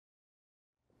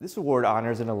This award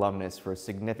honors an alumnus for a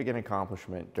significant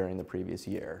accomplishment during the previous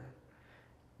year.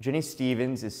 Jennie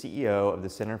Stephens is CEO of the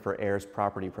Center for Heirs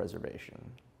Property Preservation.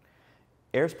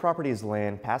 Heirs property is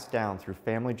land passed down through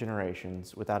family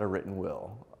generations without a written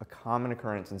will, a common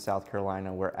occurrence in South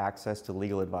Carolina where access to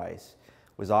legal advice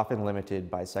was often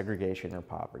limited by segregation or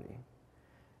poverty.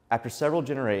 After several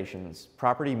generations,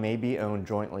 property may be owned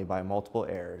jointly by multiple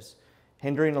heirs,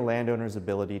 hindering a landowner's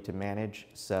ability to manage,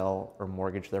 sell, or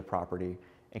mortgage their property,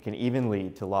 and can even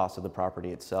lead to loss of the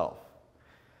property itself.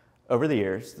 Over the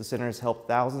years, the center has helped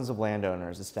thousands of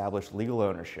landowners establish legal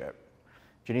ownership.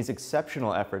 Jennie's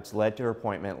exceptional efforts led to her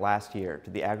appointment last year to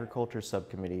the Agriculture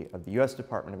Subcommittee of the U.S.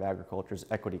 Department of Agriculture's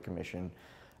Equity Commission,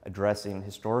 addressing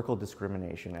historical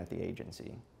discrimination at the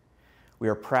agency. We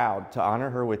are proud to honor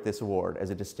her with this award as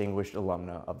a distinguished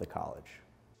alumna of the college.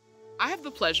 I have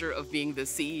the pleasure of being the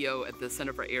CEO at the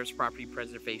Center for Heirs Property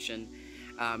Preservation,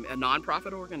 a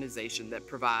nonprofit organization that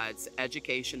provides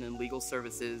education and legal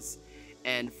services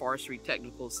and forestry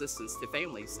technical assistance to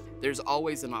families. There's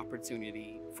always an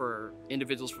opportunity for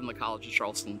individuals from the College of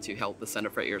Charleston to help the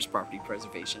Center for Heirs Property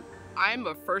Preservation. I'm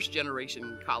a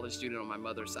first-generation college student on my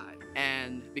mother's side,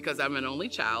 and because I'm an only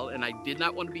child and I did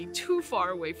not want to be too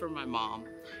far away from my mom,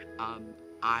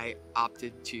 I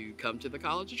opted to come to the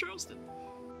College of Charleston.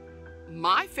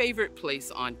 My favorite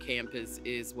place on campus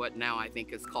is what now I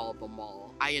think is called the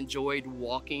mall. I enjoyed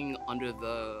walking under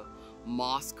the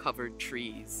moss-covered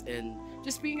trees and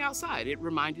just being outside. It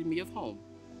reminded me of home.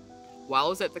 While I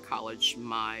was at the college,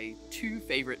 my two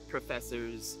favorite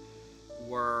professors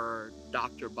were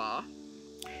Dr. Ba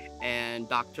and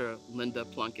Dr. Linda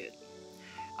Plunkett.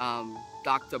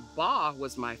 Dr. Ba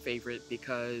was my favorite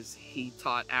because he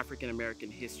taught African American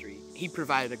history. He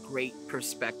provided a great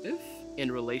perspective in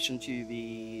relation to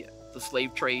the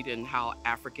slave trade and how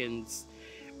Africans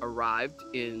arrived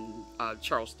in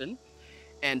Charleston.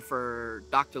 And for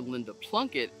Dr. Linda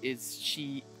Plunkett,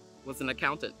 she was an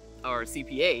accountant or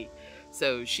CPA.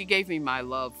 So she gave me my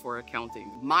love for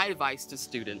accounting. My advice to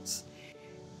students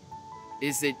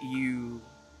is that you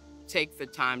take the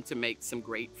time to make some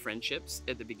great friendships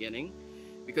at the beginning,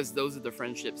 because those are the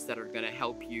friendships that are going to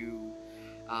help you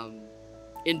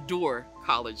endure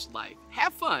college life.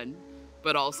 Have fun,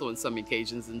 but also in some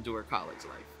occasions endure college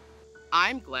life.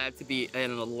 I'm glad to be an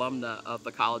alumna of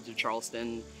the College of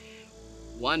Charleston.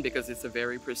 One, because it's a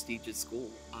very prestigious school.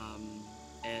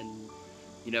 And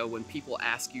you know, when people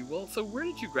ask you, well, so where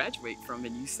did you graduate from?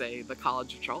 And you say the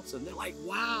College of Charleston, they're like,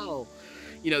 wow.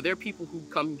 You know, there are people who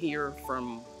come here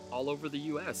from all over the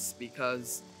US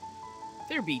because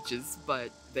they're beaches,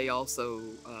 but they also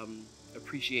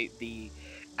appreciate the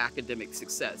academic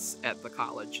success at the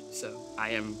college. So I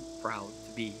am proud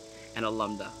to be an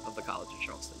alumna of the College of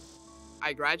Charleston.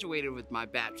 I graduated with my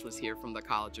bachelor's here from the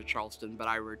College of Charleston, but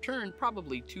I returned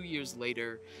probably 2 years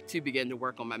later to begin to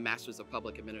work on my master's of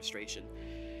public administration.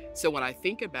 So when I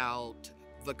think about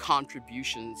the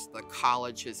contributions the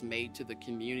college has made to the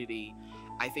community,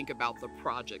 I think about the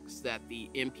projects that the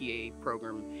M.P.A.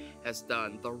 program has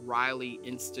done. The Riley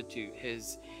Institute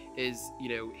has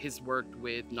worked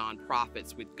with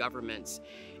nonprofits, with governments,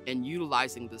 and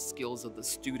utilizing the skills of the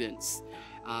students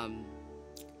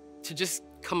to just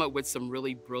come up with some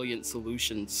really brilliant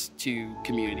solutions to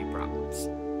community problems.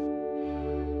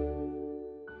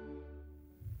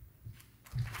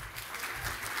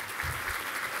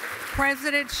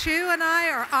 President Hsu and I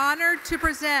are honored to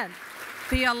present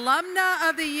the Alumna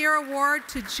of the Year Award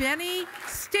to Jennie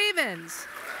Stephens.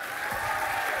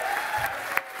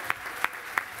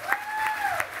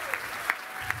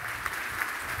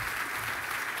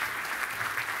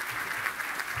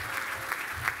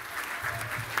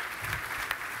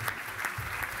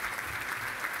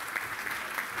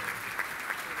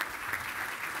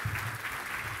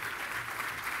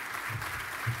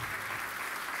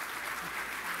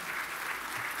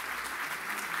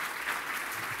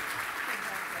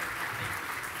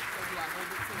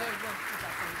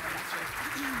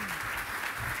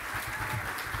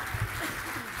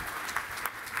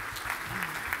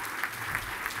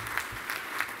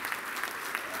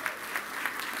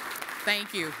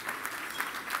 Thank you.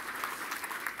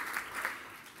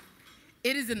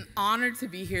 It is an honor to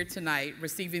be here tonight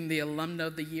receiving the Alumna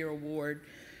of the Year Award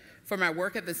for my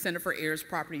work at the Center for Heirs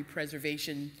Property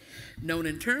Preservation, known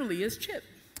internally as CHIP.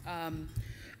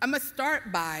 I must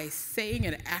start by saying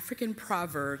an African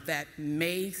proverb that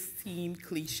may seem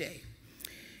cliche.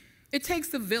 It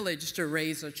takes a village to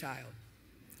raise a child.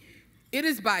 It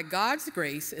is by God's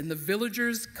grace and the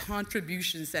villagers'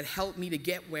 contributions that helped me to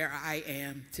get where I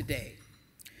am today.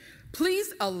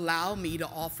 Please allow me to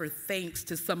offer thanks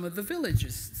to some of the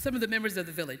villagers, some of the members of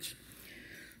the village.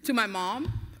 To my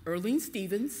mom, Erlene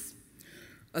Stephens,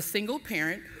 a single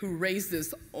parent who raised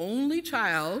this only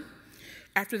child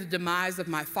after the demise of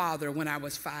my father when I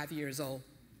was 5 years old.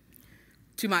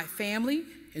 To my family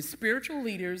and spiritual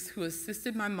leaders who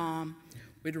assisted my mom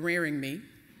with rearing me.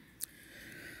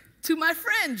 To my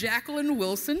friend Jacqueline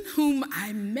Wilson, whom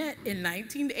I met in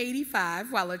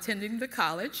 1985 while attending the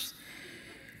college.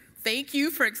 Thank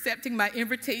you for accepting my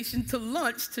invitation to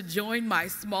lunch to join my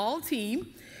small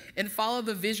team and follow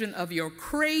the vision of your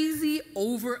crazy,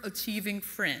 overachieving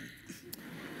friend.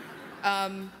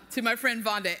 To my friend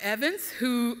Vonda Evans,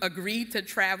 who agreed to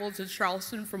travel to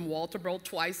Charleston from Walterboro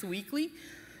twice weekly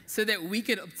so that we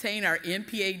could obtain our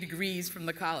M.P.A. degrees from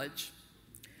the college.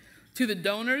 To the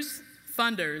donors,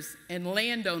 funders, and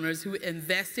landowners who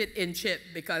invested in CHIP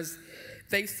because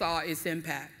they saw its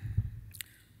impact.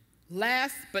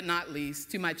 Last but not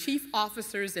least, to my chief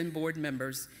officers and board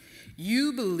members,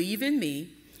 you believe in me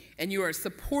and you are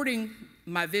supporting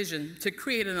my vision to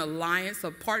create an alliance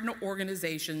of partner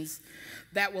organizations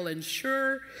that will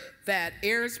ensure that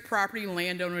heirs property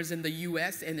landowners in the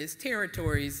U.S. and its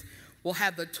territories will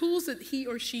have the tools that he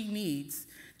or she needs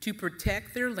to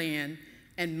protect their land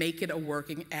and make it a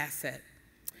working asset.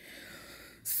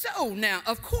 So now,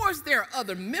 of course, there are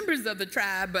other members of the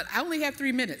tribe, but I only have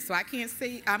 3 minutes, so I can't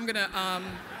say, I'm gonna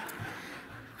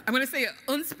say an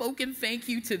unspoken thank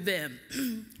you to them.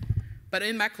 But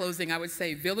in my closing, I would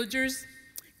say, villagers,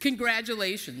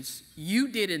 congratulations. You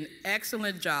did an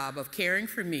excellent job of caring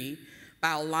for me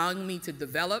by allowing me to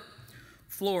develop,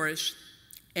 flourish,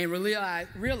 and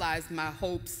realize my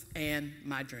hopes and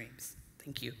my dreams.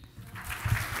 Thank you.